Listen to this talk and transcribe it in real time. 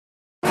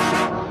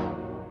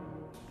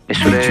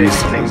for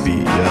that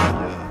beat,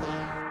 yeah.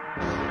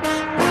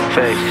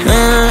 Facts.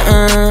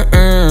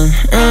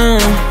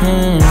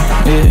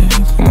 Yeah,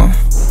 come on.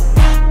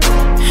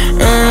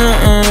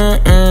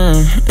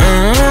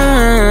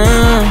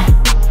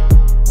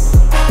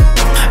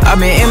 I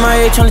been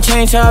MIA tryna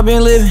change how I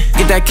been living.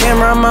 Get that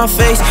camera on my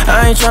face,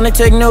 I ain't tryna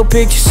take no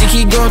pictures. She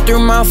keep going through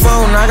my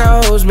phone, I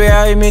got hoes, babe,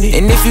 I admit it.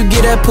 And if you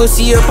get that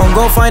pussy up, I'm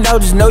gon' find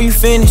out, just know you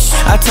finished.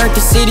 I turned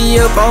the city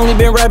up, I only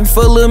been rapping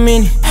for a little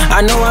minute.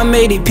 I know I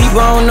made it, people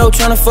I don't know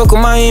tryna fuck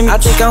with my image. I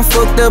think I'm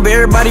fucked up,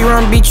 everybody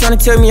around the beat tryna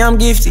tell me I'm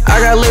gifted.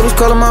 I got labels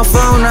calling my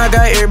phone, I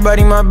got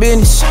everybody my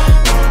business.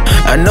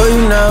 I know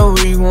you not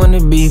where you wanna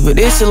be, but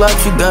it's a lot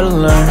you gotta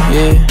learn,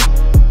 yeah.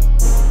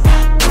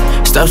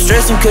 Stop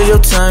stressing cause your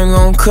time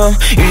gon' come.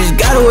 You just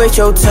gotta wait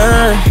your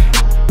turn.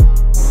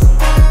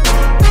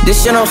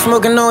 This shit I'm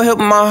smoking don't help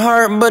my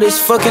heart, but it's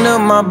fucking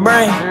up my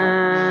brain.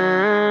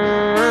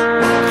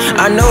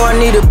 I know I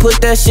need to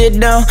put that shit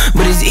down,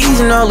 but it's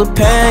easing all the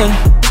pain.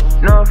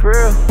 No, for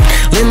real.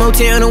 Limo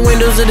tear on the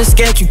windows of the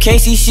scat, you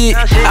can't see shit.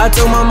 I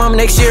told my mom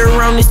next year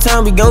around this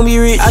time we gon' be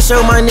rich. I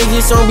showed my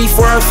niggas on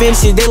before I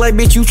finish it, they like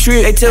bitch you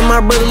trip. They tell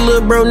my brother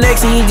little bro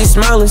next and he just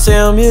smile and say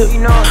I'm hip.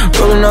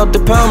 Rolling out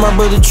the pound, my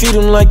brother treat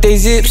them like they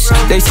zips.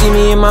 They see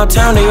me in my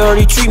town, they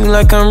already treat me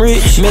like I'm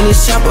rich. Man,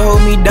 this chopper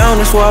hold me down,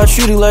 that's why I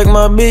treat it like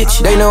my bitch.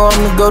 They know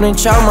I'm the golden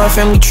child, my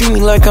family treat me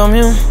like I'm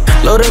him.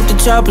 Load up the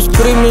choppers,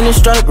 put him in the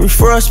striker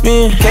before I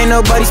spin. Can't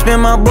nobody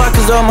spin my block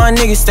cause all my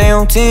niggas stay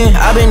on 10.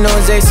 I been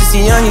knowing Zay since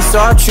he young, so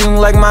I treat him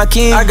like my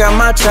king. I got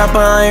my chopper,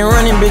 I ain't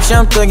running, bitch,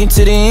 I'm thugging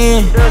to the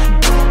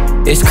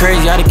end. It's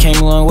crazy, I done came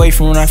a long way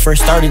from when I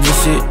first started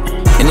this shit.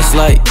 And it's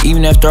like,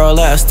 even after all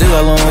that, I still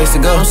got a long ways to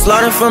go. I'm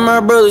sliding for my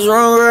brothers,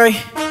 wrong, right?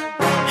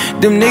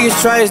 Them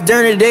niggas try us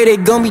during the day, they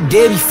gon' be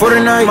dead before the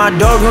night. My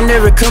dog gon'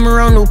 never come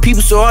around new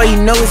people, so all you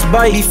know is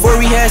bite. Before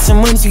we had some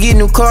money to get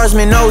new cars,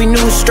 man, all we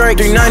knew was strike.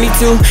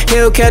 392,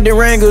 Hellcat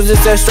Durangos,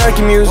 it's that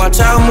striking music. Watch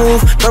how I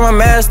move, throw my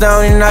mask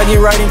down and I get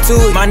right into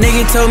it. My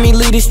nigga told me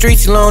leave the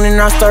streets alone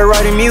and I start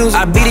writing music.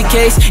 I beat the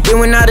case, then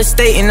went out of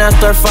state and I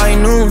start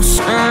fighting news.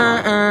 Hey,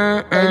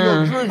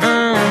 yo, Drice.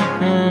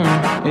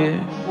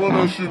 Yeah. Run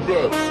that shit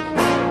back.